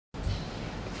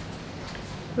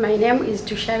My name is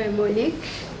Tushabe Monic.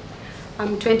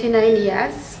 I'm 29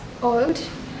 years old.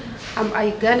 I'm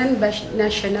Ugandan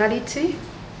nationality.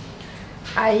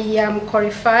 I am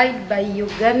qualified by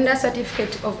Uganda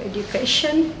Certificate of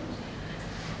Education.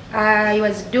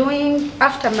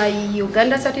 After my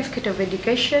Uganda Certificate of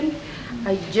Education,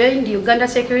 I joined Uganda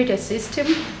Security System.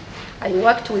 I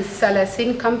worked with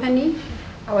Salasin Company.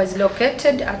 I was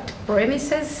located at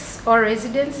premises or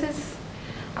residences.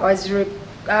 I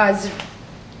was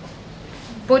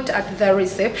put at the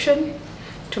reception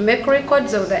to make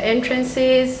records of the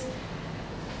entrances,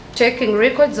 taking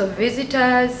records of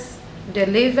visitors,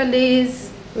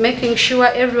 deliveries, making sure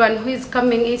everyone who is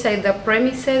coming inside the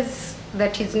premises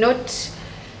that is not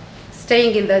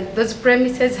staying in those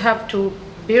premises have to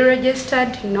be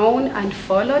registered, known, and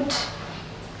followed.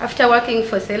 After working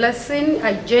for Salasin,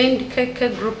 I joined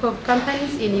KK group of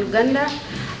companies in Uganda.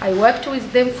 I worked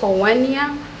with them for 1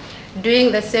 year,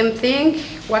 doing the same thing,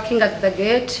 working at the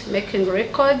gate, making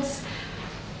records,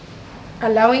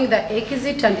 allowing the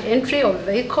exit and entry of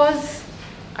vehicles.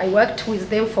 I worked with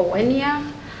them for 1 year.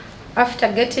 After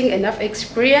getting enough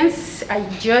experience, I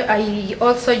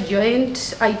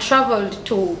traveled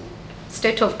to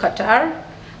state of Qatar.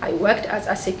 I worked as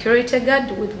a security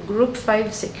guard with Group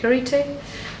 5 Security.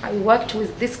 I worked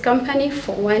with this company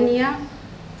for 1 year.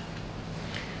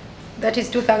 That is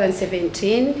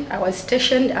 2017. I was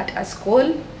stationed at a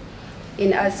school.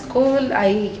 In a school,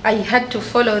 I had to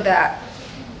follow the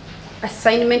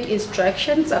assignment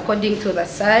instructions according to the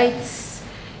sites.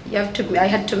 I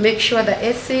had to make sure the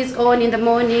AC is on in the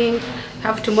morning. I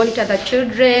have to monitor the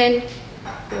children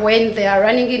when they are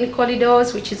running in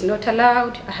corridors, which is not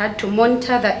allowed. I had to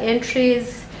monitor the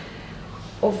entries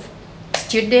of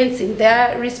students in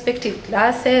their respective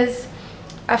classes.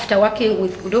 After working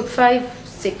with Group 5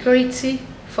 Security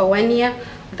for 1 year,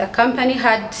 the company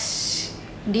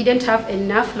didn't have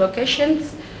enough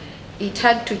locations. It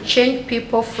had to change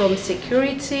people from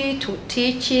security to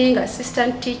teaching,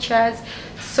 assistant teachers.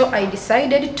 So I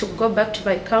decided to go back to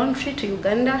my country, to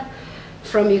Uganda.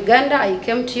 From Uganda, I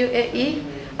came to UAE.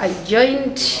 I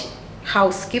joined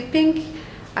housekeeping,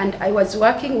 and I was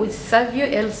working with Savio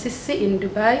LCC in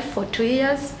Dubai for 2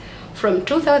 years. From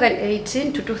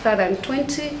 2018 to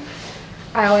 2020,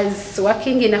 I was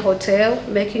working in a hotel,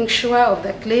 making sure of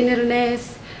the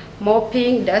cleanliness,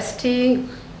 mopping, dusting,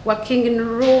 working in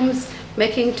rooms,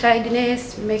 making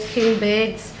tidiness, making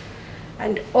beds,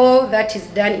 and all that is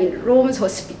done in rooms,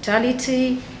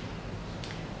 hospitality.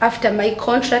 After my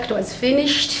contract was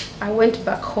finished, I went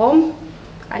back home,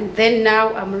 and then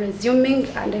now I'm resuming,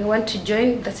 and I want to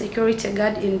join the security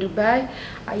guard in Dubai.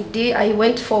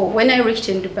 When I reached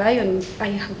in Dubai, and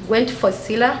I went for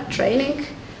SILA training.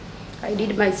 I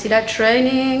did my SILA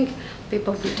training,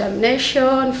 people of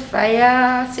determination,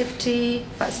 fire, safety,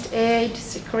 first aid,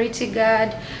 security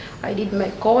guard. I did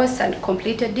my course and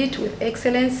completed it with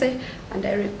excellence, and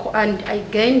I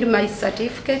gained my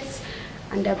certificates,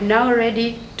 and I'm now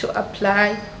ready to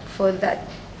apply for that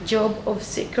job of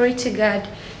security guard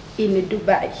in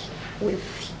Dubai with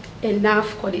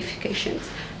enough qualifications.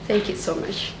 Thank you so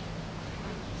much.